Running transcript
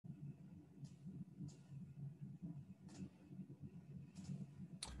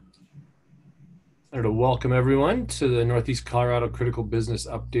I'd to welcome everyone to the Northeast Colorado Critical Business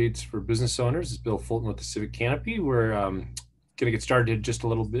Updates for Business Owners. It's Bill Fulton with the Civic Canopy. We're going to get started in just a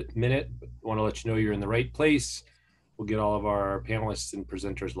minute. But I want to let you know you're in the right place. We'll get all of our panelists and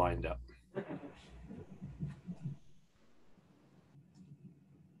presenters lined up.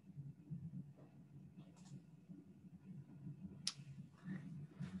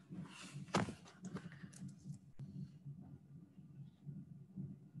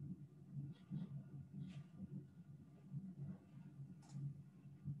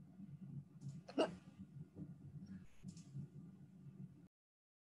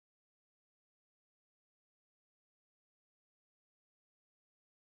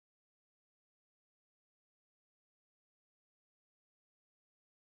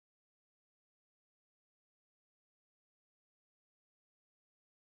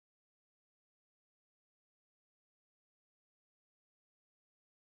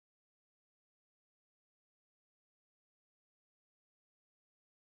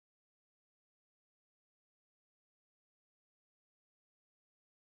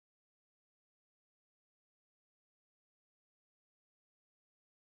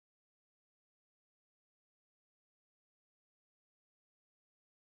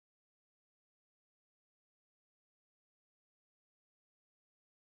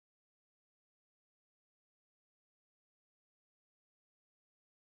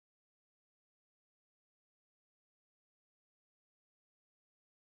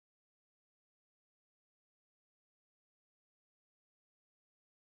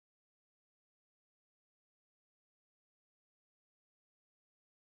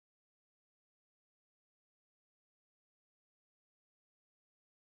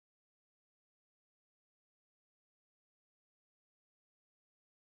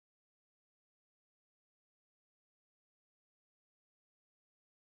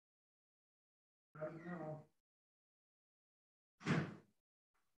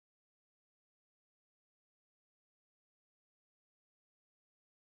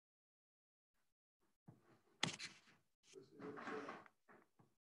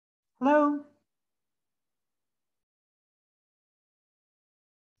 Hello.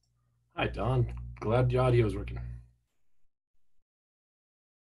 Hi, Don. Glad the audio is working.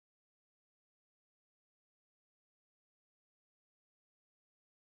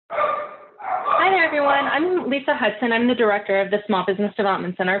 Hi there, everyone. I'm Lisa Hudson. I'm the director of the Small Business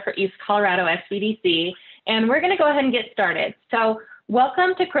Development Center for East Colorado SBDC, and we're going to go ahead and get started. So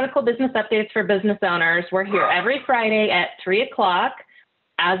welcome to Critical Business Updates for Business Owners. We're here every Friday at 3 o'clock,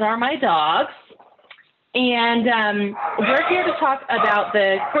 as are my dogs. And we're here to talk about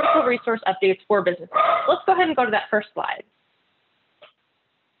the critical resource updates for businesses. Let's go ahead and go to that first slide.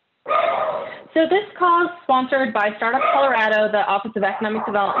 So this call is sponsored by Startup Colorado, the Office of Economic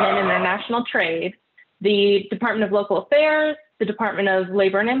Development and International Trade, the Department of Local Affairs, the Department of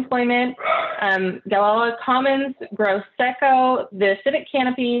Labor and Employment, Galala Commons, Gross Seco, the Civic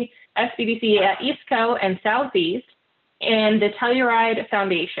Canopy, SBDC at Eastco and Southeast, and the Telluride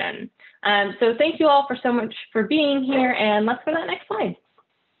Foundation. So thank you all so much for being here, and let's go to that next slide.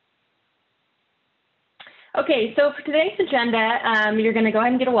 Okay, so for today's agenda, you're going to go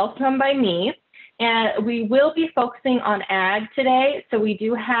ahead and get a welcome by me. And we will be focusing on ag today. So we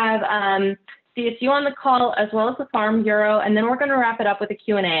do have CSU on the call as well as the Farm Bureau, and then we're going to wrap it up with a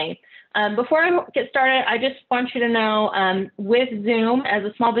Q&A. Before I get started, I just want you to know with Zoom, as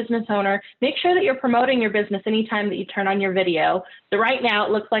a small business owner, make sure that you're promoting your business anytime that you turn on your video. So right now,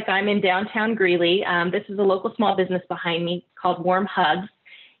 it looks like I'm in downtown Greeley. This is a local small business behind me called Warm Hugs.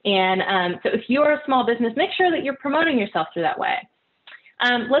 And so if you are a small business, make sure that you're promoting yourself through that way.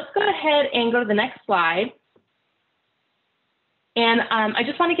 Let's go ahead and go to the next slide. And I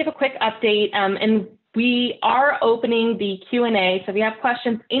just want to give a quick update. And we are opening the Q&A. So if you have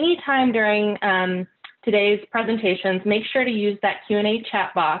questions anytime during today's presentations, make sure to use that Q&A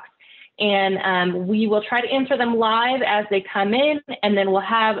chat box. And we will try to answer them live as they come in. And then we'll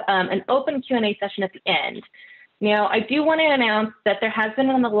have an open Q&A session at the end. Now, I do want to announce that there has been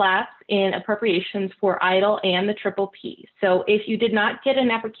a lapse in appropriations for EIDL and the Triple P. So if you did not get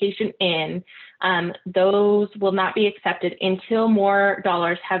an application in, those will not be accepted until more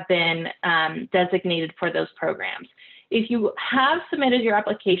dollars have been designated for those programs. If you have submitted your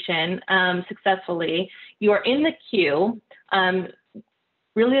application successfully, you are in the queue.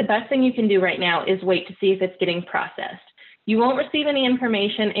 Really, the best thing you can do right now is wait to see if it's getting processed. You won't receive any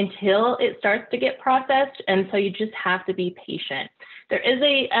information until it starts to get processed, and so you just have to be patient. There is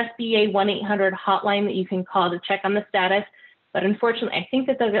a SBA 1-800 hotline that you can call to check on the status, but unfortunately, I think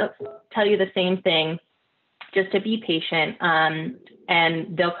that they'll tell you the same thing. just to be patient,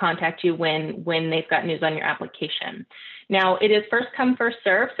 and they'll contact you when they've got news on your application. Now, it is first come, first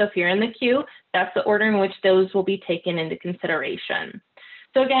serve. So if you're in the queue, that's the order in which those will be taken into consideration.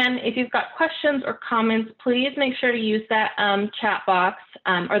 So again, if you've got questions or comments, please make sure to use that chat box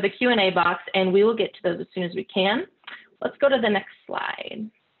or the Q&A box, and we will get to those as soon as we can. Let's go to the next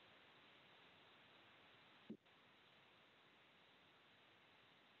slide.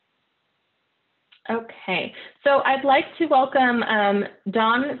 Okay, so I'd like to welcome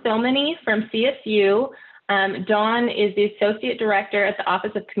Dawn Philmany from CSU. Dawn is the Associate Director at the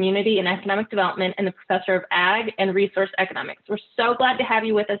Office of Community and Economic Development and the Professor of Ag and Resource Economics. We're so glad to have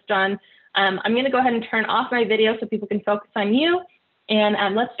you with us, Dawn. I'm going to go ahead and turn off my video so people can focus on you.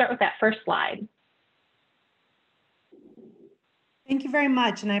 And let's start with that first slide. Thank you very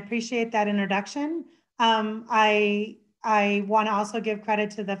much, and I appreciate that introduction. I want to also give credit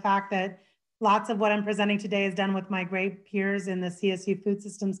to the fact that lots of what I'm presenting today is done with my great peers in the CSU Food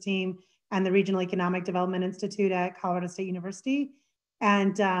Systems team and the Regional Economic Development Institute at Colorado State University.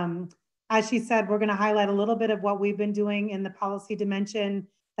 And as she said, we're going to highlight a little bit of what we've been doing in the policy dimension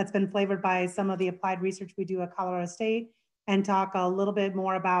that's been flavored by some of the applied research we do at Colorado State, and talk a little bit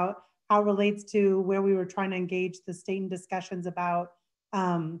more about how it relates to where we were trying to engage the state in discussions about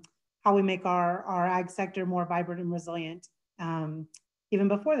how we make our ag sector more vibrant and resilient even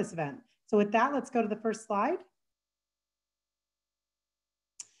before this event. So with that, let's go to the first slide.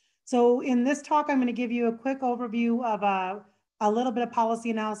 So in this talk, I'm going to give you a quick overview of a little bit of policy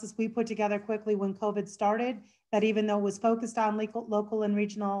analysis we put together quickly when COVID started, that even though it was focused on local and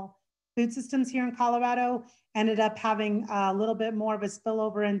regional food systems here in Colorado, ended up having a little bit more of a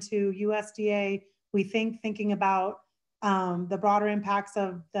spillover into USDA. We thinking about the broader impacts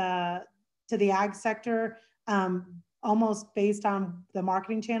of to the ag sector, almost based on the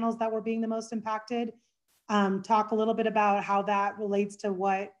marketing channels that were being the most impacted. Talk a little bit about how that relates to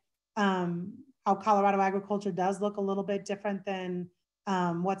what how Colorado agriculture does look a little bit different than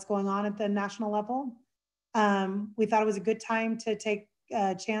what's going on at the national level. We thought it was a good time to take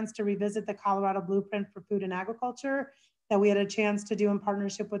a chance to revisit the Colorado Blueprint for Food and Agriculture that we had a chance to do in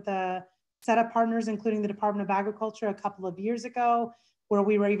partnership with a set of partners, including the Department of Agriculture a couple of years ago, where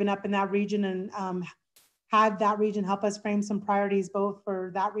we were even up in that region and had that region help us frame some priorities both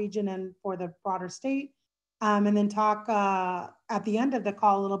for that region and for the broader state. And then talk at the end of the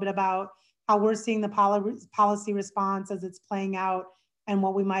call a little bit about how we're seeing the policy response as it's playing out and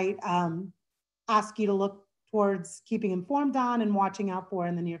what we might ask you to look towards keeping informed on and watching out for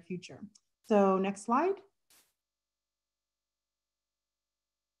in the near future. So next slide.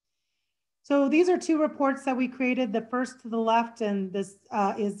 So these are two reports that we created. The first to the left, and this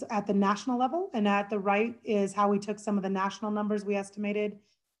is at the national level, and at the right is how we took some of the national numbers we estimated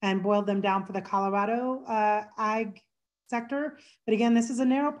and boiled them down for the Colorado ag sector. But again, this is a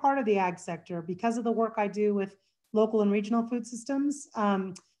narrow part of the ag sector. Because of the work I do with local and regional food systems,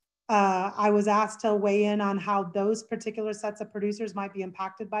 I was asked to weigh in on how those particular sets of producers might be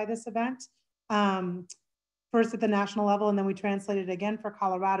impacted by this event. First at the national level, and then we translated again for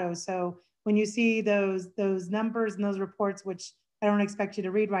Colorado. So when you see those numbers and those reports, which I don't expect you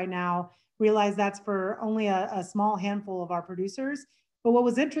to read right now, realize that's for only a small handful of our producers. But what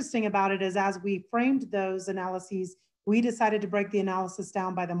was interesting about it is as we framed those analyses, we decided to break the analysis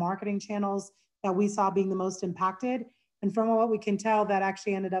down by the marketing channels that we saw being the most impacted. And from what we can tell, that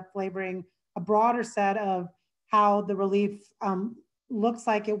actually ended up flavoring a broader set of how the relief looks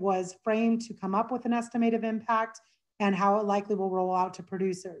like it was framed to come up with an estimated impact and how it likely will roll out to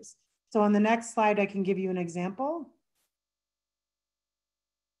producers. So on the next slide, I can give you an example.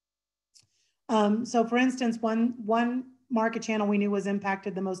 So for instance, one market channel we knew was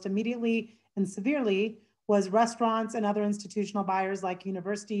impacted the most immediately and severely was restaurants and other institutional buyers like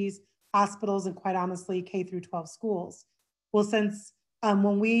universities, hospitals, and quite honestly, K through 12 schools. Well, since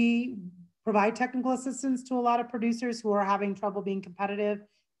when we provide technical assistance to a lot of producers who are having trouble being competitive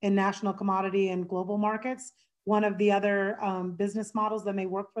in national commodity and global markets, one of the other business models that may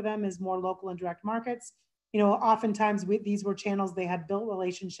work for them is more local and direct markets. You know, oftentimes these were channels they had built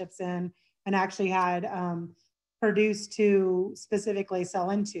relationships in and actually had produced to specifically sell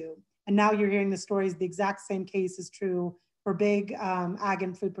into. And now you're hearing the stories, the exact same case is true for big ag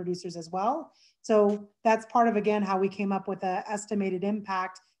and food producers as well. So that's part of, again, how we came up with an estimated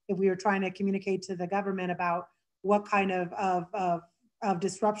impact if we were trying to communicate to the government about what kind of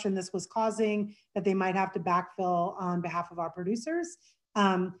disruption this was causing that they might have to backfill on behalf of our producers.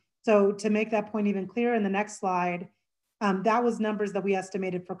 So to make that point even clearer, in the next slide, that was numbers that we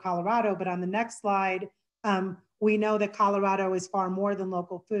estimated for Colorado, but on the next slide, we know that Colorado is far more than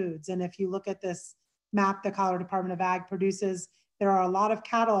local foods. And if you look at this map the Colorado Department of Ag produces, there are a lot of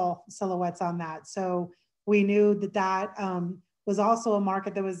cattle silhouettes on that. So we knew that that was also a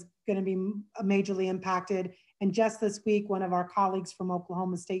market that was going to be majorly impacted. And just this week, one of our colleagues from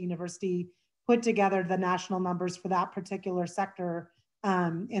Oklahoma State University put together the national numbers for that particular sector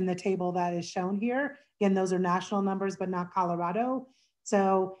in the table that is shown here. Again, those are national numbers, but not Colorado.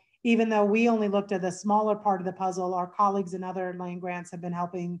 So even though we only looked at the smaller part of the puzzle, our colleagues in other land grants have been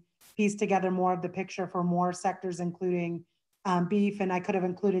helping piece together more of the picture for more sectors, including beef, and I could have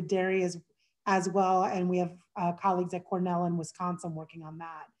included dairy as well. And we have colleagues at Cornell in Wisconsin working on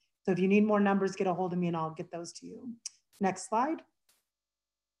that. So if you need more numbers, get a hold of me and I'll get those to you. Next slide.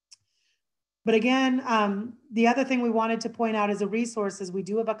 But again, the other thing we wanted to point out as a resource is we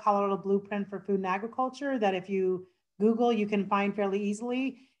do have a Colorado Blueprint for Food and Agriculture that if you Google, you can find fairly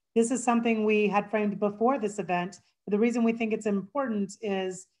easily. This is something we had framed before this event. But the reason we think it's important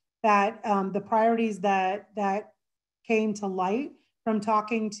is that the priorities that came to light from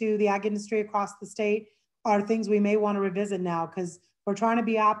talking to the ag industry across the state are things we may want to revisit now, because we're trying to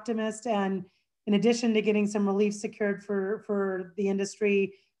be optimist, and in addition to getting some relief secured for the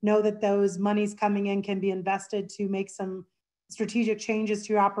industry, know that those monies coming in can be invested to make some strategic changes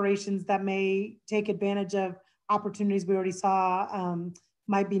to your operations that may take advantage of opportunities we already saw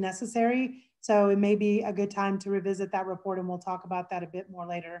might be necessary. So it may be a good time to revisit that report, and we'll talk about that a bit more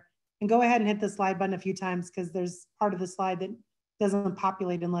later. And go ahead and hit the slide button a few times, because there's part of the slide that doesn't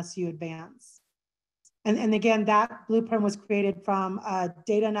populate unless you advance. And again, that blueprint was created from a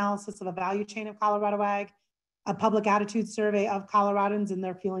data analysis of a value chain of Colorado ag, a public attitude survey of Coloradans and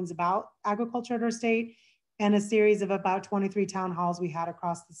their feelings about agriculture in our state, and a series of about 23 town halls we had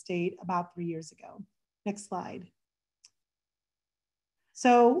across the state about 3 years ago. Next slide.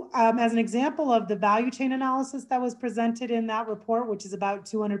 So as an example of the value chain analysis that was presented in that report, which is about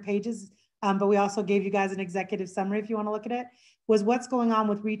 200 pages, but we also gave you guys an executive summary if you want to look at it, was what's going on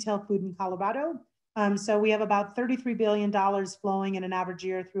with retail food in Colorado. So we have about $33 billion flowing in an average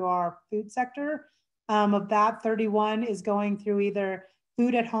year through our food sector. Of that, 31 is going through either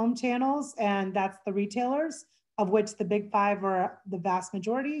food at home channels, and that's the retailers, of which the big five are the vast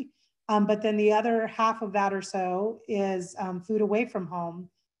majority. But then the other half of that or so is food away from home,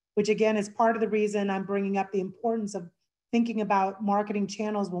 which again is part of the reason I'm bringing up the importance of thinking about marketing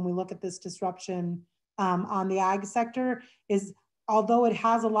channels when we look at this disruption on the ag sector. Is although it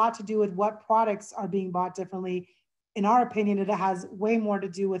has a lot to do with what products are being bought differently, in our opinion, it has way more to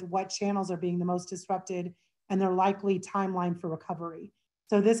do with what channels are being the most disrupted and their likely timeline for recovery.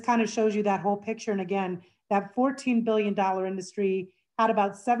 So this kind of shows you that whole picture. And again, that $14 billion industry had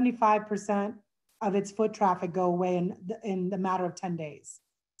about 75% of its foot traffic go away in the matter of 10 days.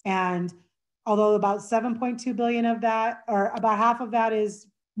 And although about 7.2 billion of that, or about half of that, is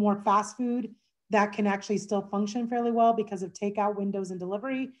more fast food that can actually still function fairly well because of takeout windows and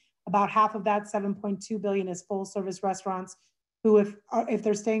delivery, about half of that 7.2 billion is full service restaurants who, if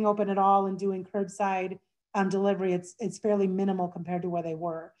they're staying open at all and doing curbside delivery, it's fairly minimal compared to where they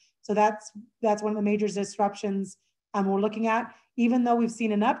were. So that's one of the major disruptions we're looking at. Even though we've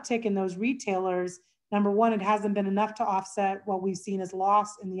seen an uptick in those retailers, number one, it hasn't been enough to offset what we've seen as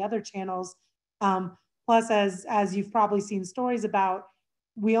loss in the other channels. Plus, as you've probably seen stories about,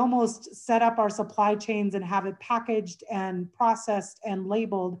 we almost set up our supply chains and have it packaged and processed and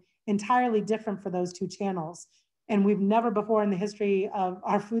labeled entirely different for those two channels. And we've never before in the history of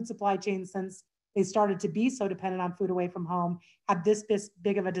our food supply chain, since they started to be so dependent on food away from home, had this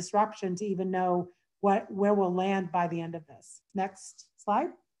big of a disruption to even know where we'll land by the end of this. Next slide.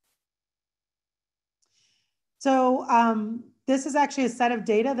 So this is actually a set of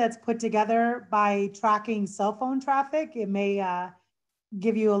data that's put together by tracking cell phone traffic. It may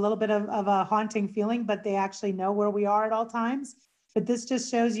give you a little bit of a haunting feeling, but they actually know where we are at all times. But this just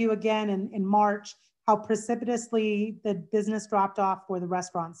shows you again in March how precipitously the business dropped off for the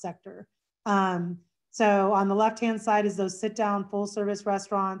restaurant sector. So on the left-hand side is those sit-down full-service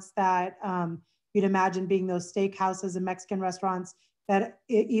restaurants that you'd imagine being those steakhouses and Mexican restaurants that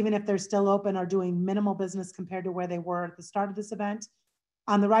even if they're still open are doing minimal business compared to where they were at the start of this event.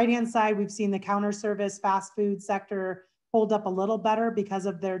 On the right-hand side, we've seen the counter service fast food sector hold up a little better because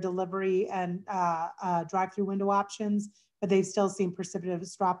of their delivery and drive-through window options, but they've still seen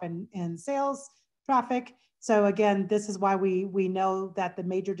precipitous drop in sales traffic. So again, this is why we know that the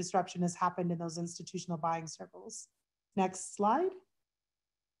major disruption has happened in those institutional buying circles. Next slide.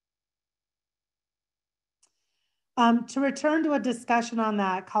 To return to a discussion on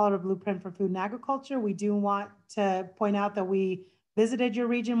that Colorado Blueprint for Food and Agriculture, we do want to point out that we visited your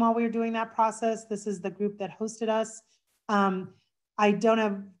region while we were doing that process. This is the group that hosted us. I don't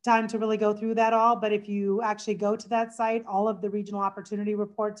have time to really go through that all, but if you actually go to that site, all of the regional opportunity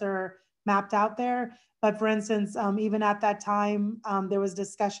reports are mapped out there. But for instance, even at that time, there was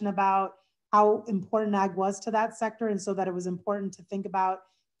discussion about how important ag was to that sector, and so that it was important to think about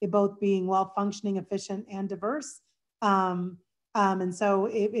it both being well-functioning, efficient, and diverse. And so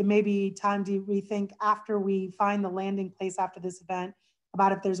it may be time to rethink after we find the landing place after this event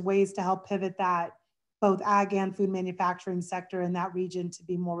about if there's ways to help pivot that both ag and food manufacturing sector in that region to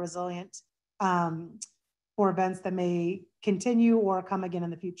be more resilient for events that may continue or come again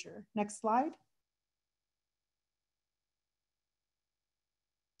in the future. Next slide.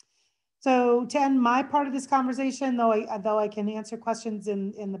 So to end my part of this conversation, though I can answer questions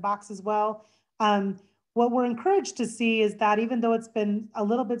in the box as well, what we're encouraged to see is that even though it's been a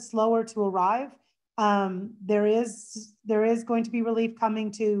little bit slower to arrive, there is going to be relief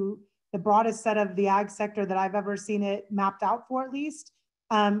coming to the broadest set of the ag sector that I've ever seen it mapped out for, at least.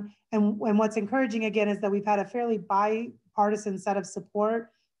 And what's encouraging again is that we've had a fairly bipartisan set of support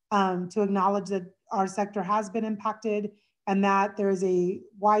to acknowledge that our sector has been impacted and that there is a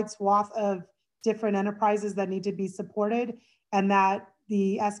wide swath of different enterprises that need to be supported, and that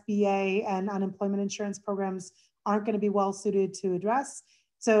the SBA and unemployment insurance programs aren't going to be well suited to address.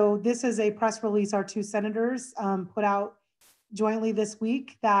 So this is a press release our two senators put out jointly this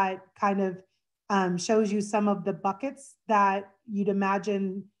week that kind of shows you some of the buckets that you'd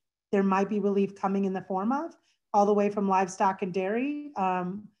imagine there might be relief coming in the form of, all the way from livestock and dairy,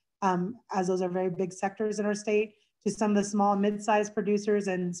 as those are very big sectors in our state, to some of the small and mid-sized producers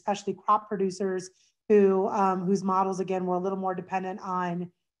and especially crop producers who whose models, again, were a little more dependent on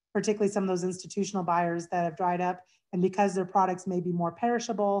particularly some of those institutional buyers that have dried up. And because their products may be more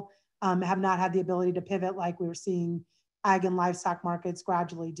perishable, have not had the ability to pivot like we were seeing ag and livestock markets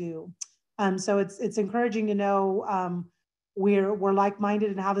gradually do. So it's encouraging to know we're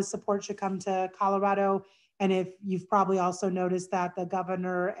like-minded in how the support should come to Colorado. And if you've probably also noticed that the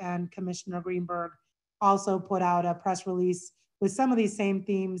governor and Commissioner Greenberg also put out a press release with some of these same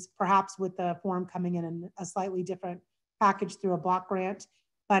themes, perhaps with the form coming in a slightly different package through a block grant.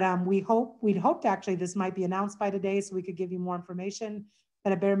 But we'd hoped actually this might be announced by today so we could give you more information.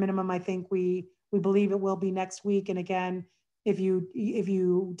 At a bare minimum, I think we believe it will be next week. And again, if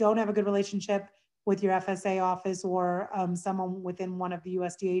you don't have a good relationship with your FSA office or someone within one of the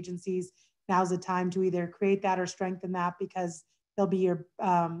USDA agencies, now's the time to either create that or strengthen that, because they'll be your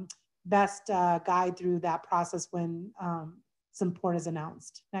best guide through that process when support is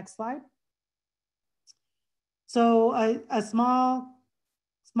announced. Next slide. So a small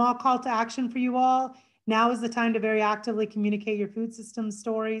call to action for you all. Now is the time to very actively communicate your food system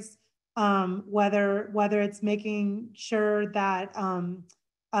stories, whether it's making sure that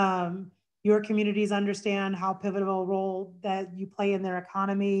your communities understand how pivotal a role that you play in their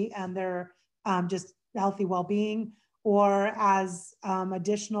economy and their just healthy well-being, or as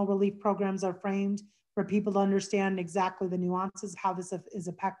additional relief programs are framed for people to understand exactly the nuances, how this is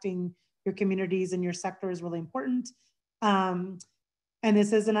affecting your communities and your sector is really important. And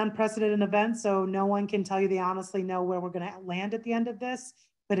this is an unprecedented event, so no one can tell you they honestly know where we're going to land at the end of this,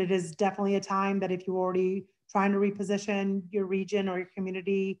 but it is definitely a time that if you're already trying to reposition your region or your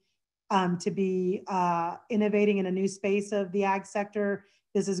community to be innovating in a new space of the ag sector,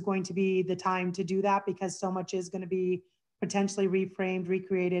 this is going to be the time to do that, because so much is going to be potentially reframed,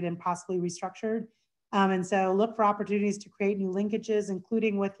 recreated, and possibly restructured. And so look for opportunities to create new linkages,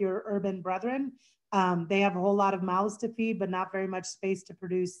 including with your urban brethren. They have a whole lot of mouths to feed, but not very much space to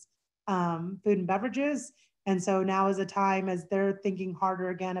produce food and beverages. And so now is a time, as they're thinking harder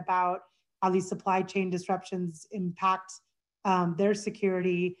again about how these supply chain disruptions impact their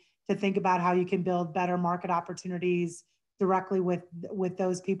security, to think about how you can build better market opportunities directly with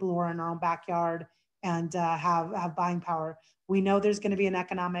those people who are in our own backyard and have buying power. We know there's going to be an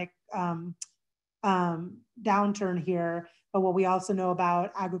economic downturn here, but what we also know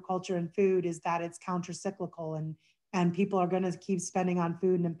about agriculture and food is that it's counter-cyclical, and people are going to keep spending on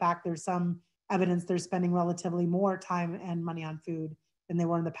food. And in fact, there's some evidence they're spending relatively more time and money on food than they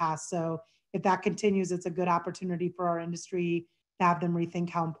were in the past. So if that continues, it's a good opportunity for our industry to have them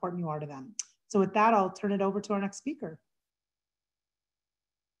rethink how important you are to them. So with that, I'll turn it over to our next speaker.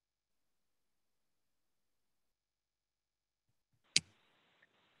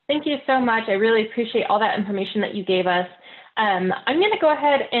 Thank you so much. I really appreciate all that information that you gave us. I'm going to go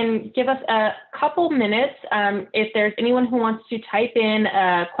ahead and give us a couple minutes. If there's anyone who wants to type in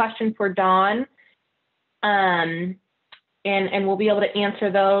a question for Dawn, and we'll be able to answer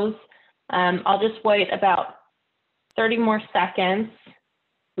those. I'll just wait about 30 more seconds.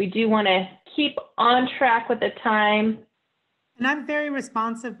 We do want to keep on track with the time. And I'm very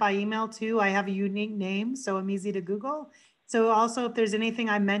responsive by email too. I have a unique name, so I'm easy to Google. So also, if there's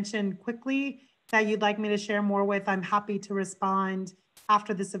anything I mentioned quickly that you'd like me to share more with, I'm happy to respond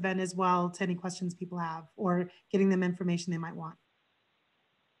after this event as well to any questions people have or getting them information they might want.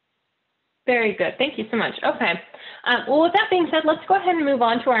 Very good. Thank you so much. Okay. Well, with that being said, let's go ahead and move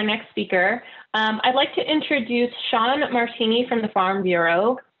on to our next speaker. I'd like to introduce Sean Martini from the Farm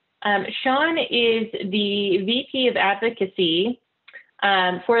Bureau. Sean is the VP of Advocacy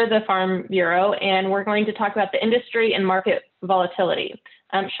for the Farm Bureau, and we're going to talk about the industry and market volatility.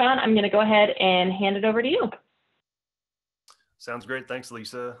 Sean, I'm going to go ahead and hand it over to you. Sounds great. Thanks,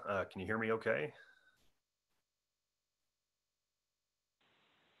 Lisa. Can you hear me okay?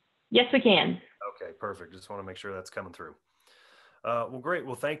 Yes, we can. Okay, perfect. Just want to make sure that's coming through. Well, great.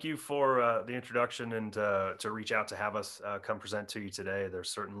 Well, thank you for the introduction and to reach out to have us come present to you today. There's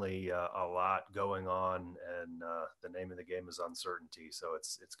certainly a lot going on, and the name of the game is uncertainty. So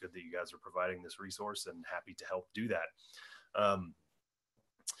it's good that you guys are providing this resource, and happy to help do that.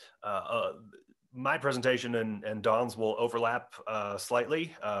 My presentation and Dawn's will overlap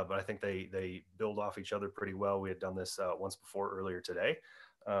slightly, but I think they build off each other pretty well. We had done this once before earlier today.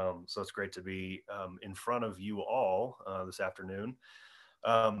 So it's great to be in front of you all this afternoon.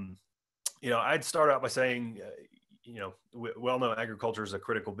 I'd start out by saying, we all know agriculture is a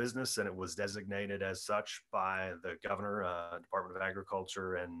critical business, and it was designated as such by the governor, Department of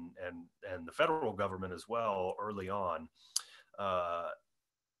Agriculture, and the federal government as well early on.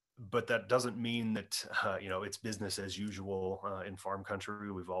 But that doesn't mean that, it's business as usual in farm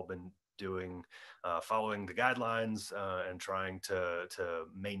country. We've all been following the guidelines and trying to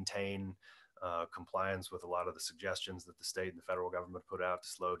maintain compliance with a lot of the suggestions that the state and the federal government put out to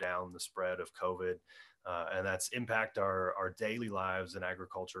slow down the spread of COVID. And that's impact our daily lives in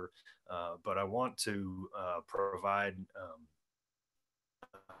agriculture. But I want to provide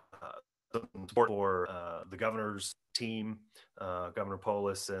support for the governor's team, Governor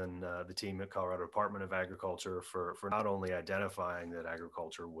Polis, and the team at Colorado Department of Agriculture for not only identifying that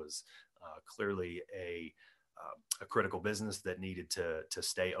agriculture was clearly a critical business that needed to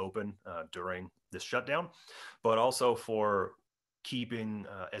stay open during this shutdown, but also for keeping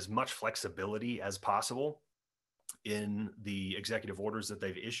as much flexibility as possible in the executive orders that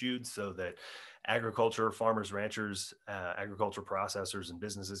they've issued, so that agriculture, farmers, ranchers, agriculture processors, and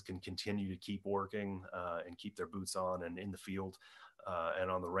businesses can continue to keep working and keep their boots on and in the field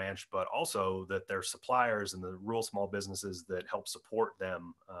and on the ranch, but also that their suppliers and the rural small businesses that help support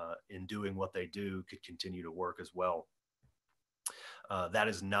them in doing what they do could continue to work as well. That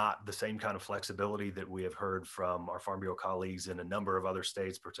is not the same kind of flexibility that we have heard from our Farm Bureau colleagues in a number of other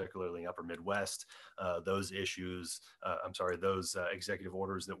states, particularly Upper Midwest. Those executive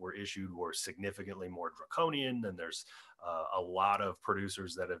orders that were issued were significantly more draconian, and there's a lot of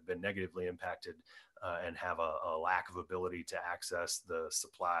producers that have been negatively impacted and have a lack of ability to access the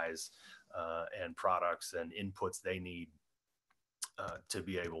supplies and products and inputs they need to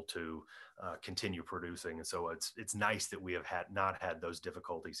be able to continue producing. And so it's nice that we have not had those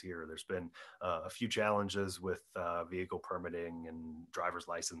difficulties here. There's been a few challenges with vehicle permitting and driver's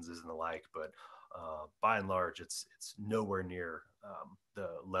licenses and the like, but by and large, it's nowhere near the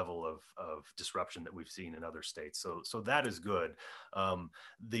level of disruption that we've seen in other states. So that is good.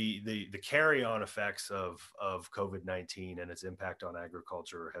 The carry-on effects of COVID-19 and its impact on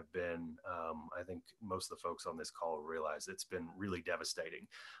agriculture have been, I think most of the folks on this call realize, it's been really devastating.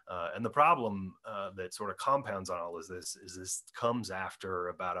 And the problem that sort of compounds on all of this is this comes after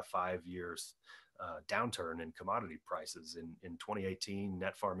about a 5 years downturn in commodity prices. In 2018,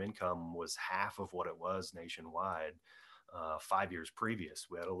 net farm income was half of what it was nationwide 5 years previous.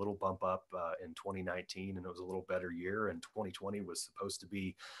 We had a little bump up in 2019, and it was a little better year. And 2020 was supposed to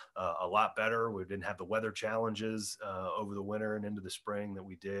be a lot better. We didn't have the weather challenges over the winter and into the spring that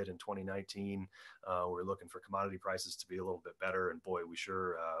we did in 2019. We were looking for commodity prices to be a little bit better, and boy, we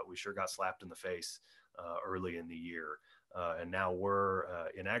sure got slapped in the face early in the year. And now we're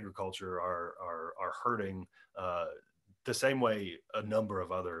in agriculture are hurting the same way a number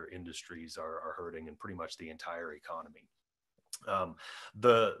of other industries are hurting, in pretty much the entire economy.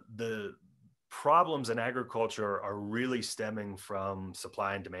 The problems in agriculture are really stemming from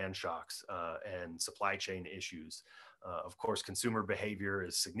supply and demand shocks and supply chain issues. Of course, consumer behavior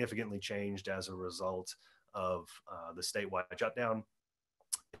is significantly changed as a result of the statewide shutdown.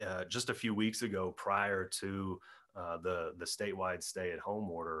 Just a few weeks ago, prior to the statewide stay-at-home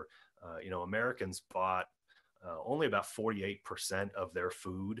order, Americans bought only about 48% of their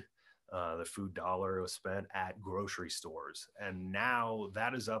food. The food dollar was spent at grocery stores, and now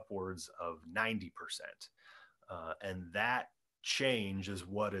that is upwards of 90%. And that change is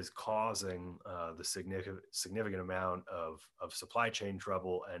what is causing the significant amount of supply chain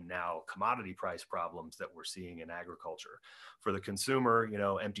trouble and now commodity price problems that we're seeing in agriculture. For the consumer,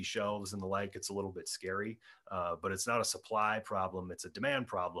 empty shelves and the like, it's a little bit scary, but it's not a supply problem, it's a demand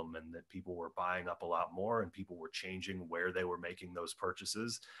problem, and that people were buying up a lot more and people were changing where they were making those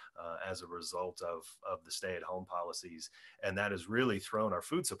purchases as a result of the stay-at-home policies. And that has really thrown our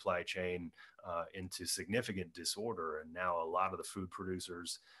food supply chain into significant disorder. And now a lot of the food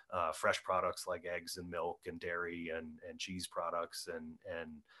producers, fresh products like eggs and milk and dairy and cheese products and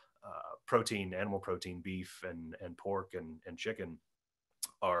protein, animal protein, beef and pork and chicken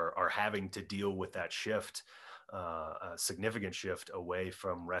are having to deal with that shift, a significant shift away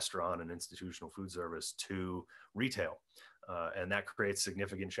from restaurant and institutional food service to retail. And that creates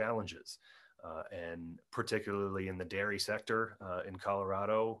significant challenges. And particularly in the dairy sector in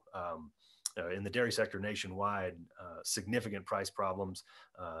Colorado, in the dairy sector nationwide, significant price problems,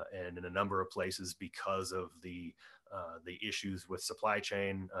 and in a number of places because of the issues with supply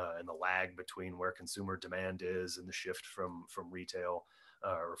chain and the lag between where consumer demand is and the shift from retail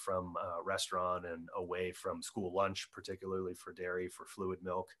or from restaurant and away from school lunch, particularly for dairy, for fluid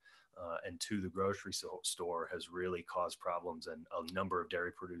milk, and to the grocery store has really caused problems. And a number of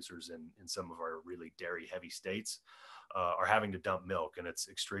dairy producers in some of our really dairy heavy states are having to dump milk, and it's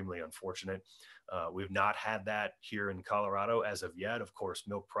extremely unfortunate. We've not had that here in Colorado as of yet. Of course,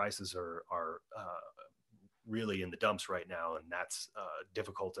 milk prices are really in the dumps right now, and that's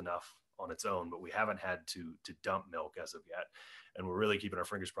difficult enough on its own, but we haven't had to dump milk as of yet. And we're really keeping our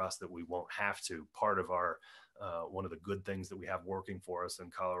fingers crossed that we won't have to. Part of our one of the good things that we have working for us in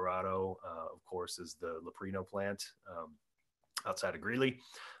Colorado, of course, is the Leprino plant outside of Greeley.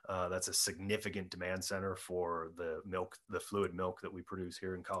 That's a significant demand center for the milk, the fluid milk that we produce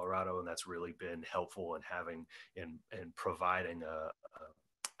here in Colorado, and that's really been helpful in having in providing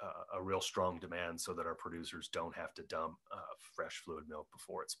a real strong demand so that our producers don't have to dump fresh fluid milk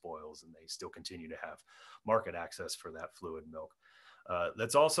before it spoils, and they still continue to have market access for that fluid milk.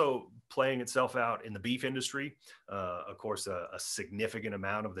 That's also playing itself out in the beef industry. Of course, a significant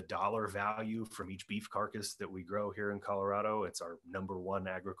amount of the dollar value from each beef carcass that we grow here in Colorado. It's our number one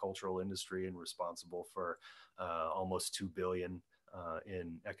agricultural industry and responsible for almost $2 billion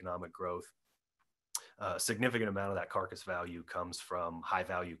in economic growth. A significant amount of that carcass value comes from high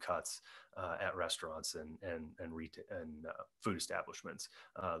value cuts at restaurants and retail and food establishments.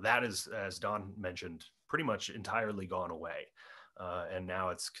 That is, as Don mentioned, pretty much entirely gone away. And now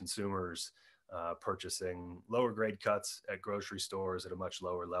it's consumers purchasing lower grade cuts at grocery stores at a much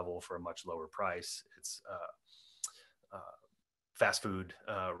lower level for a much lower price. It's fast food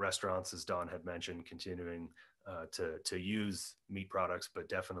restaurants, as Don had mentioned, continuing to use meat products, but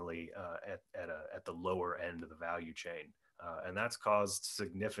definitely at the lower end of the value chain. And that's caused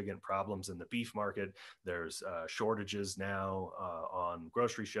significant problems in the beef market. There's shortages now on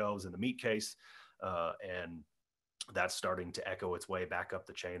grocery shelves in the meat case, and that's starting to echo its way back up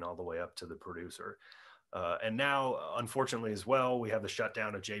the chain all the way up to the producer. And now, unfortunately, as well, we have the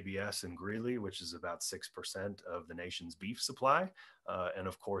shutdown of JBS in Greeley, which is about 6% of the nation's beef supply. And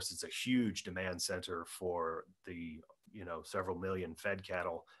of course, it's a huge demand center for the several million fed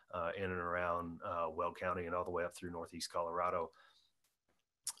cattle in and around Weld County and all the way up through Northeast Colorado.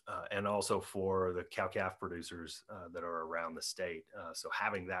 And also for the cow-calf producers that are around the state. So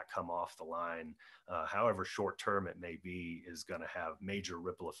having that come off the line, however short-term it may be, is going to have major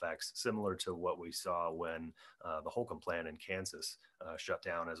ripple effects, similar to what we saw when the Holcomb plant in Kansas shut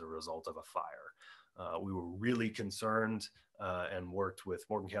down as a result of a fire. We were really concerned and worked with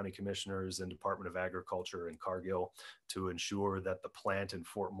Morgan County commissioners and Department of Agriculture and Cargill to ensure that the plant in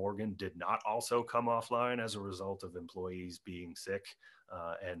Fort Morgan did not also come offline as a result of employees being sick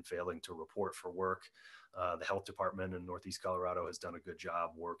and failing to report for work. The health department in Northeast Colorado has done a good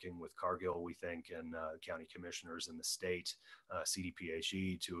job working with Cargill, we think, and county commissioners in the state,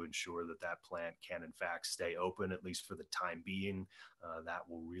 CDPHE, to ensure that that plant can in fact stay open, at least for the time being. That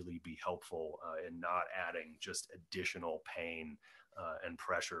will really be helpful in not adding just additional pain and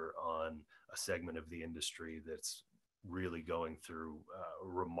pressure on a segment of the industry that's really going through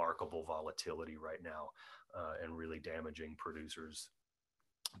remarkable volatility right now and really damaging producers'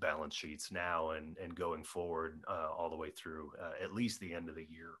 balance sheets now and going forward all the way through at least the end of the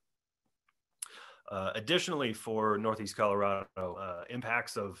year. Additionally, for Northeast Colorado,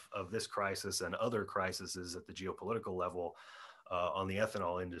 impacts of this crisis and other crises at the geopolitical level on the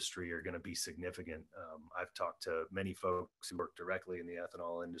ethanol industry are going to be significant. I've talked to many folks who work directly in the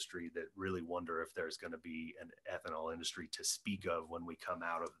ethanol industry that really wonder if there's going to be an ethanol industry to speak of when we come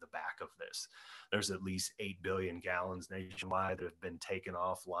out of the back of this. There's at least 8 billion gallons nationwide that have been taken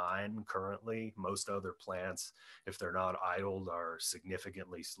offline currently. Most other plants, if they're not idled, are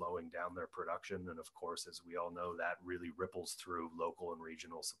significantly slowing down their production. And of course, as we all know, that really ripples through local and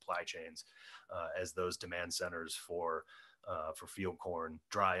regional supply chains as those demand centers for field corn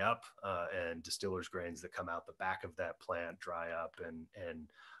dry up and distillers grains that come out the back of that plant dry up and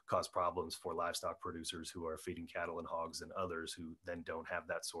cause problems for livestock producers who are feeding cattle and hogs and others who then don't have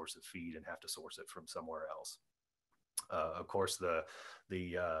that source of feed and have to source it from somewhere else. Of course, the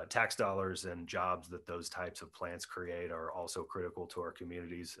tax dollars and jobs that those types of plants create are also critical to our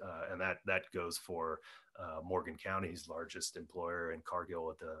communities, and that goes for Morgan County's largest employer and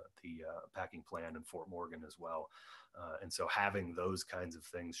Cargill at the packing plant in Fort Morgan as well. And so having those kinds of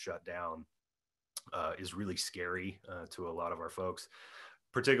things shut down is really scary to a lot of our folks,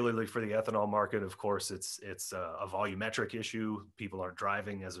 particularly for the ethanol market. Of course, it's a volumetric issue. People aren't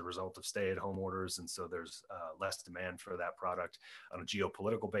driving as a result of stay-at-home orders, and so there's less demand for that product. On a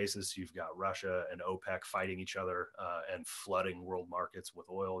geopolitical basis, you've got Russia and OPEC fighting each other and flooding world markets with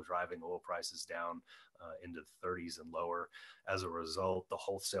oil, driving oil prices down into the 30s and lower. As a result, the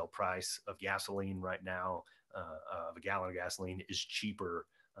wholesale price of gasoline right now, of a gallon of gasoline, is cheaper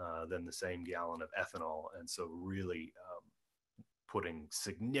than the same gallon of ethanol, and so really putting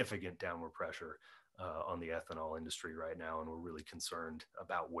significant downward pressure on the ethanol industry right now. And we're really concerned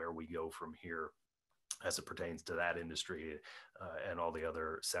about where we go from here as it pertains to that industry and all the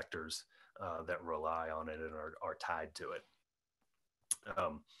other sectors that rely on it and are tied to it.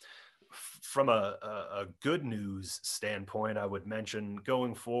 From a good news standpoint, I would mention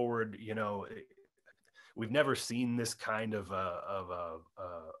going forward, you know, we've never seen this kind of a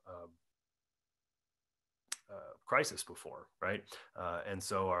crisis before, right? And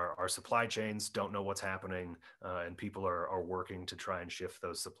so our supply chains don't know what's happening, and people are working to try and shift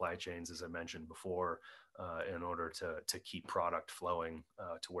those supply chains, as I mentioned before, in order to keep product flowing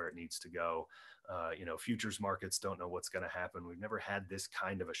to where it needs to go. You know, futures markets don't know what's going to happen. We've never had this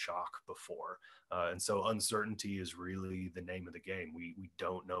kind of a shock before. And so uncertainty is really the name of the game. We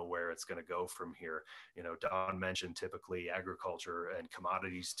don't know where it's going to go from here. You know, Don mentioned typically agriculture and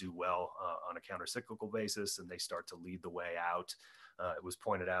commodities do well on a counter-cyclical basis, and they start to lead the way out. It was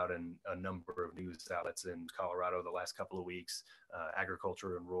pointed out in a number of news outlets in Colorado the last couple of weeks.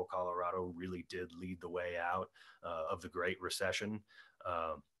 Agriculture in rural Colorado really did lead the way out of the Great Recession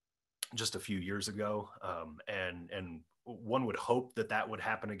just a few years ago. And one would hope that that would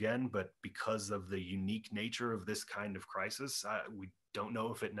happen again, but because of the unique nature of this kind of crisis, we don't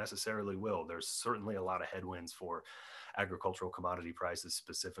know if it necessarily will. There's certainly a lot of headwinds for agricultural commodity prices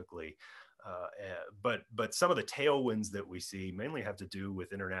specifically. But some of the tailwinds that we see mainly have to do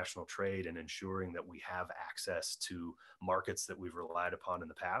with international trade and ensuring that we have access to markets that we've relied upon in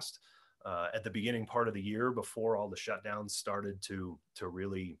the past. At the beginning part of the year, before all the shutdowns started to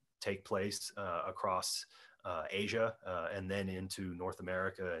really take place across Asia and then into North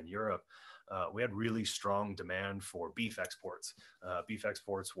America and Europe, we had really strong demand for beef exports. Beef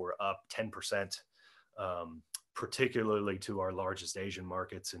exports were up 10%. Particularly to our largest Asian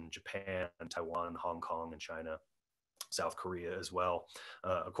markets in Japan, Taiwan, Hong Kong, and China, South Korea as well.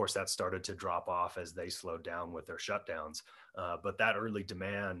 Of course, that started to drop off as they slowed down with their shutdowns. But that early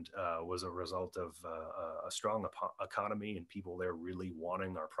demand was a result of a strong economy and people there really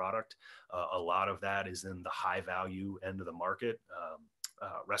wanting our product. A lot of that is in the high value end of the market.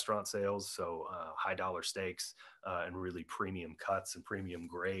 Restaurant sales, so high dollar steaks and really premium cuts and premium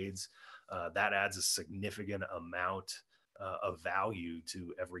grades. That adds a significant amount of value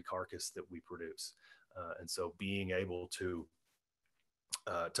to every carcass that we produce. And so being able to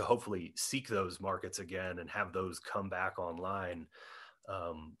hopefully seek those markets again and have those come back online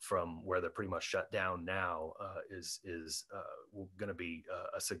from where they're pretty much shut down now is going to be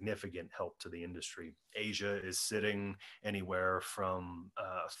a significant help to the industry. Asia is sitting anywhere from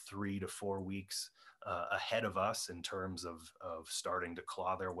 3 to 4 weeks ahead of us in terms of starting to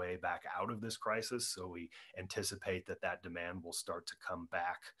claw their way back out of this crisis. So we anticipate that demand will start to come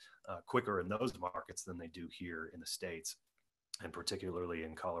back quicker in those markets than they do here in the States. And particularly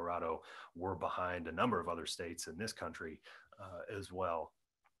in Colorado, we're behind a number of other states in this country as well.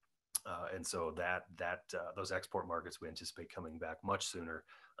 And so those export markets we anticipate coming back much sooner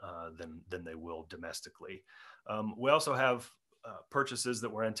than they will domestically. We also have purchases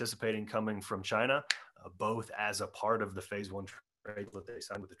that we're anticipating coming from China, both as a part of the phase one that they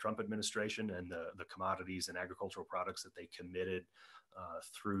signed with the Trump administration and the commodities and agricultural products that they committed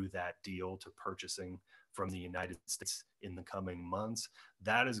through that deal to purchasing from the United States in the coming months.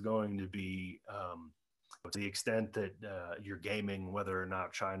 That is going to be, to the extent that you're gaming whether or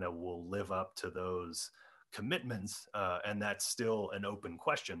not China will live up to those commitments, and that's still an open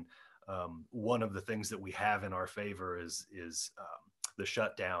question. One of the things that we have in our favor is the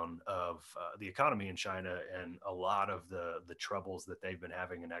shutdown of the economy in China and a lot of the troubles that they've been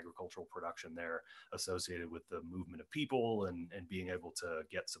having in agricultural production there associated with the movement of people and being able to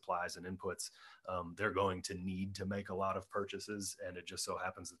get supplies and inputs. They're going to need to make a lot of purchases, and it just so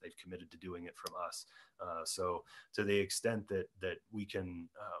happens that they've committed to doing it from us. So to the extent that we can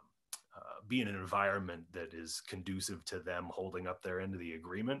be in an environment that is conducive to them holding up their end of the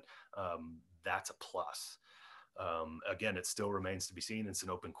agreement, that's a plus. Again, it still remains to be seen. It's an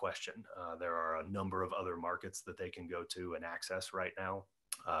open question. There are a number of other markets that they can go to and access right now,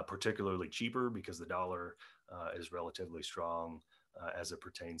 particularly cheaper because the dollar is relatively strong as it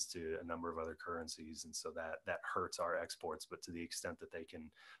pertains to a number of other currencies. And so that hurts our exports. But to the extent that they can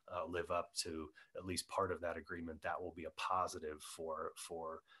live up to at least part of that agreement, that will be a positive for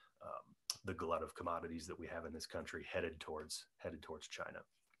the glut of commodities that we have in this country headed towards China.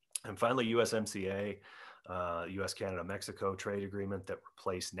 And finally, USMCA, US, Canada, Mexico trade agreement that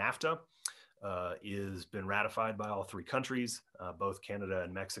replaced NAFTA is been ratified by all three countries. Both Canada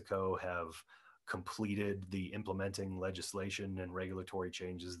and Mexico have completed the implementing legislation and regulatory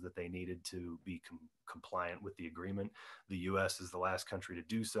changes that they needed to be compliant with the agreement. The US is the last country to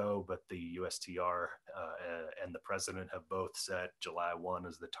do so, but the USTR and the president have both set July 1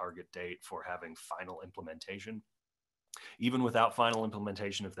 as the target date for having final implementation. Even without final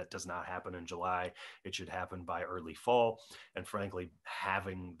implementation, if that does not happen in July, it should happen by early fall. And frankly,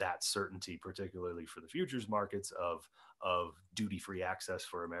 having that certainty, particularly for the futures markets of duty-free access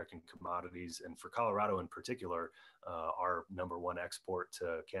for American commodities, and for Colorado in particular, our number one export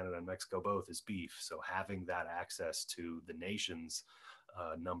to Canada and Mexico both is beef. So having that access to the nation's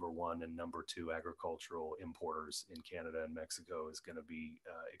number one and number two agricultural importers in Canada and Mexico is going to be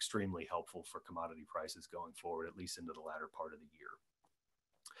extremely helpful for commodity prices going forward, at least into the latter part of the year.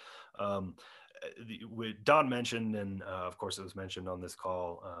 Don mentioned, and of course it was mentioned on this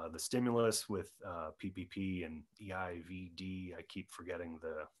call, the stimulus with PPP and EIVD. I keep forgetting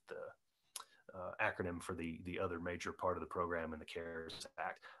the acronym for the other major part of the program in the CARES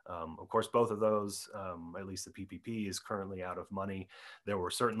Act. Of course, both of those, at least the PPP, is currently out of money. There were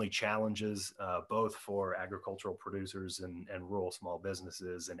certainly challenges both for agricultural producers and rural small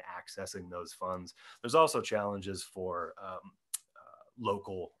businesses in accessing those funds. There's also challenges for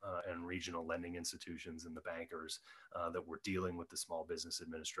local and regional lending institutions and the bankers that were dealing with the Small Business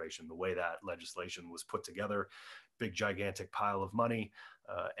Administration. The way that legislation was put together, big gigantic pile of money,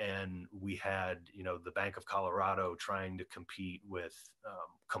 and we had the Bank of Colorado trying to compete with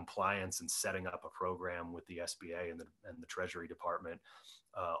compliance and setting up a program with the SBA and the Treasury Department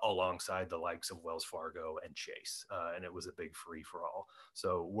alongside the likes of Wells Fargo and Chase, and it was a big free for all.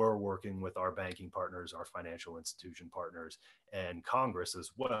 So we're working with our banking partners, our financial institution partners, and Congress as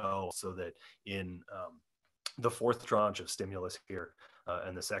well, so that in the fourth tranche of stimulus here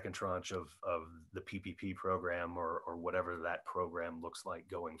and the second tranche of the PPP program, or whatever that program looks like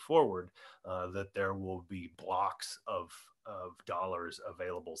going forward, that there will be blocks of dollars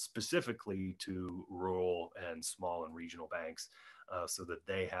available specifically to rural and small and regional banks, so that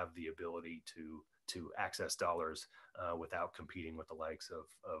they have the ability to access dollars without competing with the likes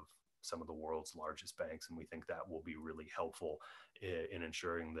of some of the world's largest banks. And we think that will be really helpful in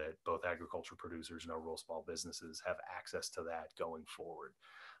ensuring that both agriculture producers and our rural small businesses have access to that going forward.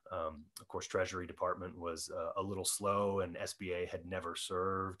 Of course, Treasury Department was a little slow, and SBA had never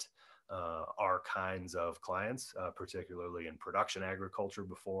served our kinds of clients, particularly in production agriculture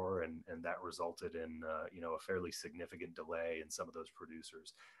before, and that resulted in a fairly significant delay in some of those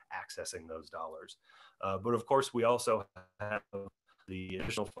producers accessing those dollars. But of course, we also have the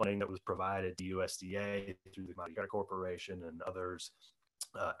additional funding that was provided to USDA through the Commodity Credit Corporation and others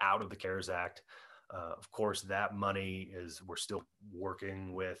out of the CARES Act. Of course, that money we're still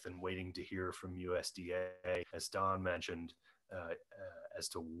working with and waiting to hear from USDA, as Don mentioned, as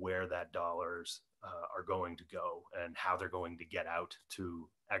to where that dollars are going to go and how they're going to get out to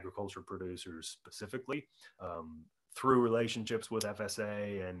agriculture producers specifically. Through relationships with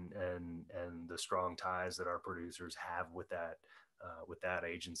FSA and the strong ties that our producers have with that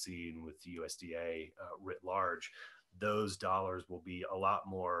agency and with the USDA writ large, those dollars will be a lot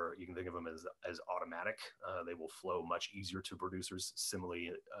more, you can think of them as automatic. They will flow much easier to producers, similar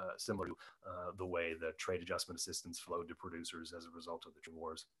to the way the trade adjustment assistance flowed to producers as a result of the trade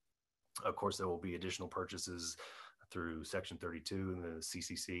wars. Of course, there will be additional purchases through Section 32 and the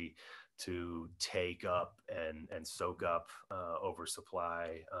CCC to take up and soak up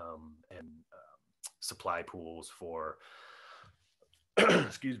oversupply and supply pools for,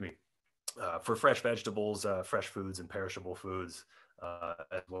 excuse me, for fresh vegetables, fresh foods, and perishable foods,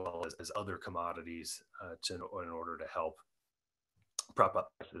 as well as other commodities in order to help prop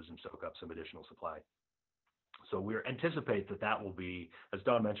up prices and soak up some additional supply. So we anticipate that will be, as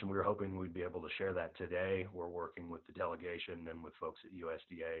Don mentioned, we were hoping we'd be able to share that today. We're working with the delegation and with folks at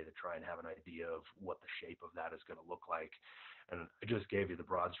USDA to try and have an idea of what the shape of that is going to look like. And I just gave you the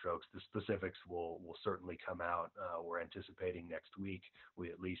broad strokes. The specifics will certainly come out. We're anticipating next week. We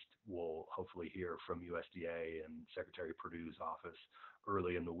at least will hopefully hear from USDA and Secretary Perdue's office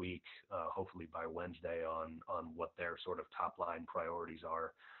early in the week, hopefully by Wednesday, on what their sort of top line priorities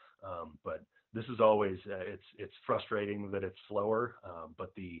are. But this is always, it's frustrating that it's slower,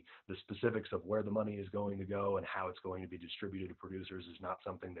 but the specifics of where the money is going to go and how it's going to be distributed to producers is not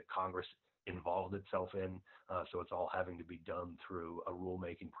something that Congress involved itself in. So it's all having to be done through a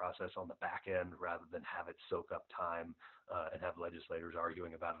rulemaking process on the back end rather than have it soak up time and have legislators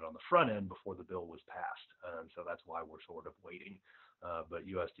arguing about it on the front end before the bill was passed. And so that's why we're sort of waiting. But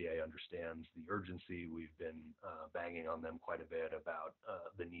USDA understands the urgency. We've been banging on them quite a bit about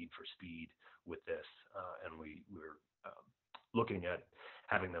the need for speed with this, and we're looking at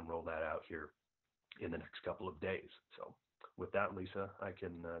having them roll that out here in the next couple of days. So with that, Lisa, I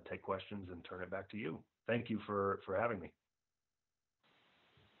can take questions and turn it back to you. Thank you for having me.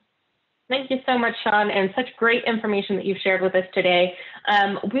 Thank you so much, Sean, and such great information that you've shared with us today.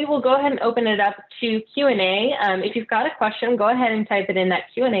 We will go ahead and open it up to Q&A. If you've got a question, go ahead and type it in that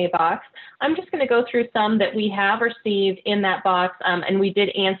Q&A box. I'm just going to go through some that we have received in that box, and we did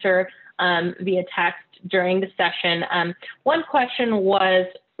answer via text during the session. One question was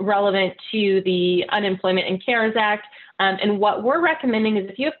relevant to the Unemployment and CARES Act. And what we're recommending is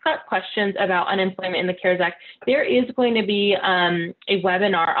if you have got questions about unemployment in the CARES Act, there is going to be a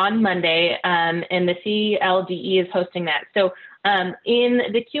webinar on Monday, and the CLDE is hosting that. So in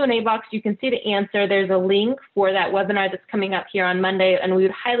the Q&A box, you can see the answer. There's a link for that webinar that's coming up here on Monday, and we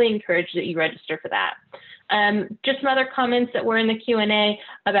would highly encourage that you register for that. Just some other comments that were in the Q&A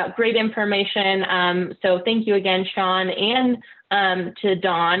about great information. So thank you again, Sean, and to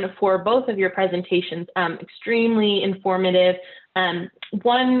Don for both of your presentations, extremely informative.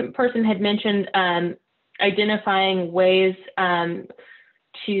 One person had mentioned identifying ways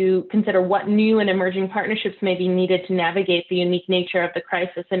to consider what new and emerging partnerships may be needed to navigate the unique nature of the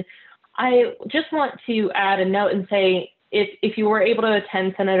crisis. And I just want to add a note and say, if you were able to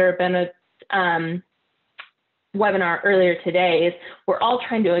attend Senator Bennett's webinar earlier today, is we're all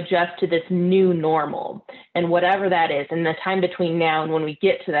trying to adjust to this new normal and whatever that is in the time between now and when we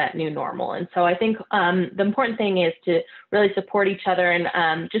get to that new normal. And so I think the important thing is to really support each other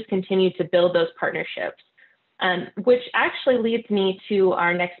and just continue to build those partnerships, which actually leads me to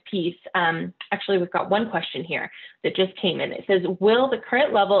our next piece. Actually, we've got one question here that just came in. It says, will the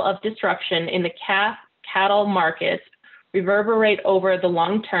current level of disruption in the calf cattle markets reverberate over the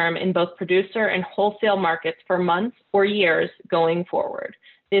long term in both producer and wholesale markets for months or years going forward?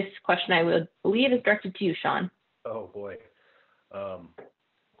 This question, I would believe, is directed to you, Sean. Oh boy,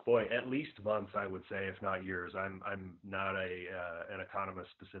 boy, at least months, I would say, if not years. I'm not an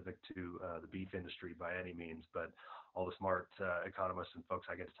economist specific to the beef industry by any means, but all the smart economists and folks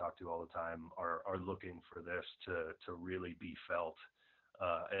I get to talk to all the time are looking for this to really be felt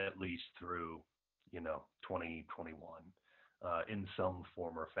at least through 2021. In some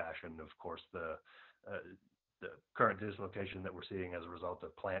form or fashion. Of course, the current dislocation that we're seeing as a result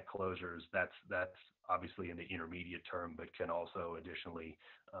of plant closures, that's obviously in the intermediate term, but can also additionally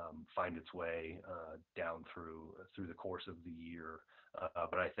find its way down through the course of the year.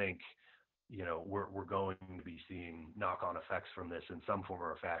 But I think we're going to be seeing knock-on effects from this in some form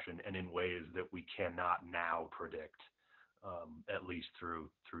or fashion, and in ways that we cannot now predict, at least through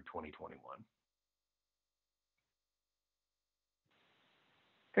 2021.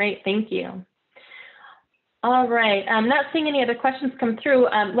 Great, thank you. All right, I'm not seeing any other questions come through.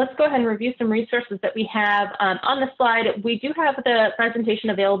 Let's go ahead and review some resources that we have on the slide. We do have the presentation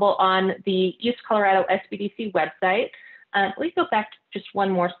available on the East Colorado SBDC website. Please go back to just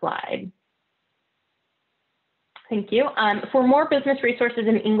one more slide. Thank you. For more business resources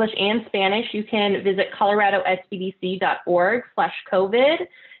in English and Spanish, you can visit coloradosbdc.org/COVID.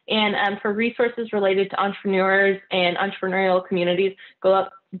 And for resources related to entrepreneurs and entrepreneurial communities, go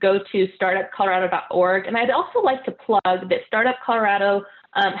to startupcolorado.org. And I'd also like to plug that Startup Colorado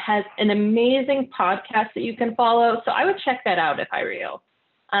has an amazing podcast that you can follow. So I would check that out if I were you.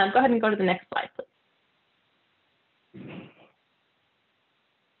 Go ahead and go to the next slide, please.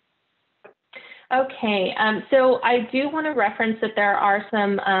 Okay, so I do want to reference that there are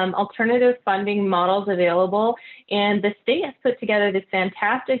some alternative funding models available, and the state has put together this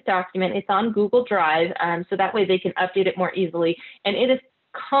fantastic document. It's on Google Drive, so that way they can update it more easily, and it is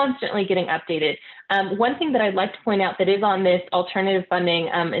constantly getting updated. One thing that I'd like to point out that is on this alternative funding,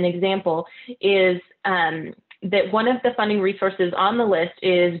 an example, is that one of the funding resources on the list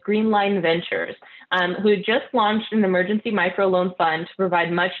is Green Line Ventures, who just launched an emergency microloan fund to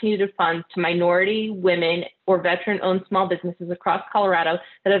provide much needed funds to minority, women, or veteran-owned small businesses across Colorado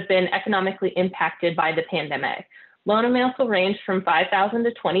that have been economically impacted by the pandemic. Loan amounts will range from $5,000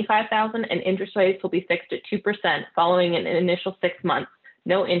 to $25,000, and interest rates will be fixed at 2% following an initial 6 months,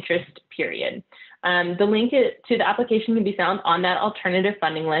 no interest period. The link to the application can be found on that alternative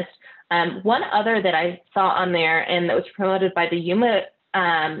funding list. One other that I saw on there and that was promoted by the Yuma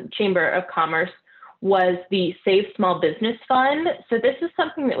Chamber of Commerce was the Save Small Business Fund. So this is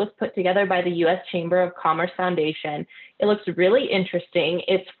something that was put together by the U.S. Chamber of Commerce Foundation. It looks really interesting.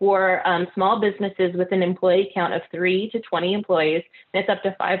 It's for small businesses with an employee count of 3 to 20 employees, and it's up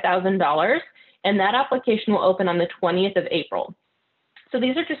to $5,000. And that application will open on the 20th of April. So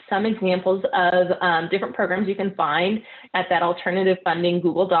these are just some examples of different programs you can find at that alternative funding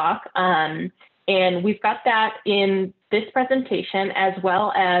Google Doc. And we've got that in this presentation as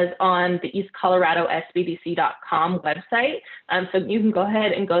well as on the eastcoloradosbdc.com website. So you can go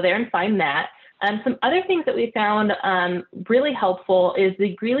ahead and go there and find that. Some other things that we found really helpful is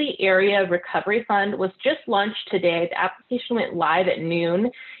the Greeley Area Recovery Fund was just launched today. The application went live at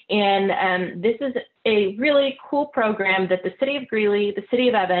noon. And this is a really cool program that the City of Greeley, the City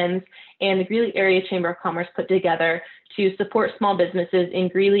of Evans, and the Greeley Area Chamber of Commerce put together to support small businesses in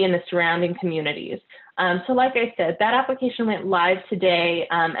Greeley and the surrounding communities. So like I said, that application went live today,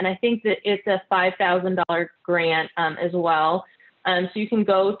 and I think that it's a $5,000 grant as well. So you can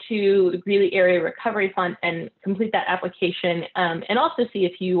go to the Greeley Area Recovery Fund and complete that application and also see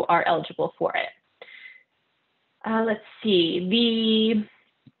if you are eligible for it. Let's see, the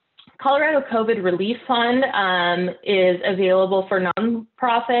Colorado COVID Relief Fund is available for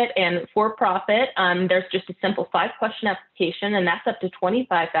nonprofit and for-profit. There's just a simple 5-question application, and that's up to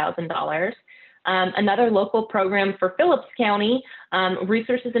 $25,000. Another local program for Phillips County,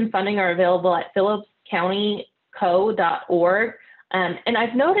 resources and funding are available at phillipscountyco.org. And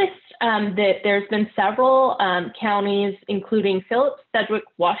I've noticed that there's been several counties, including Phillips, Sedgwick,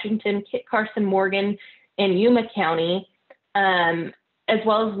 Washington, Kit Carson, Morgan, and Yuma County, as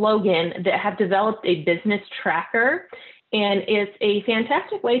well as Logan, that have developed a business tracker. And it's a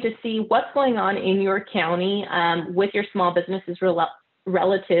fantastic way to see what's going on in your county with your small businesses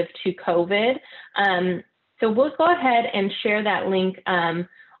relative to COVID. So we'll go ahead and share that link.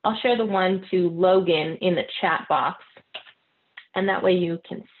 I'll share the one to Logan in the chat box, and that way you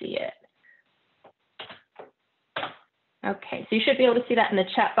can see it. Okay, so you should be able to see that in the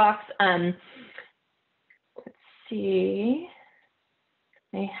chat box. Let's see.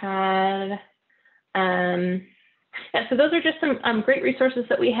 They had, yeah, so those are just some great resources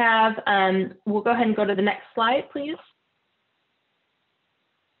that we have. We'll go ahead and go to the next slide, please.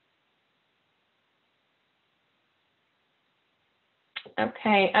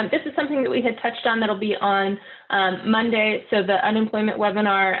 Okay, this is something that we had touched on that'll be on Monday. So the unemployment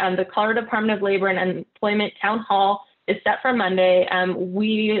webinar, the Colorado Department of Labor and Employment Town Hall is set for Monday.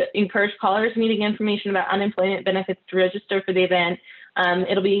 We encourage callers needing information about unemployment benefits to register for the event.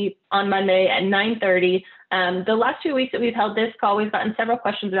 It'll be on Monday at 9:30. The last 2 weeks that we've held this call, we've gotten several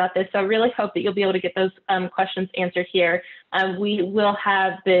questions about this, so I really hope that you'll be able to get those questions answered here. We will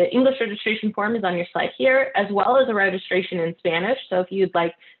have the English registration form is on your slide here, as well as a registration in Spanish. So if you'd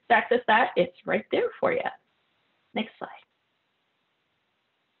like to access that, it's right there for you. Next slide.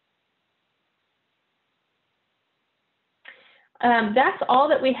 That's all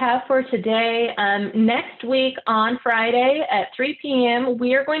that we have for today. Next week on Friday at 3 p.m.,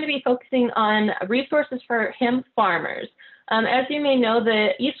 we are going to be focusing on resources for hemp farmers. As you may know,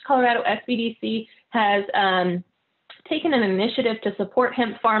 the East Colorado SBDC has taken an initiative to support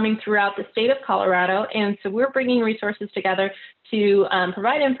hemp farming throughout the state of Colorado, and so we're bringing resources together to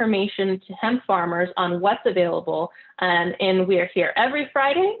provide information to hemp farmers on what's available. And we are here every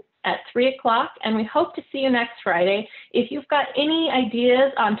Friday at 3 o'clock, and we hope to see you next Friday. If you've got any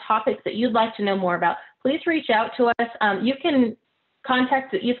ideas on topics that you'd like to know more about, please reach out to us. You can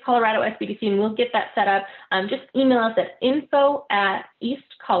contact the East Colorado SBDC and we'll get that set up. Just email us at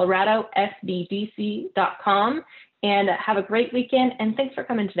info@eastcoloradosbdc.com, and have a great weekend. And thanks for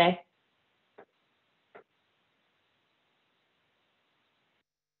coming today.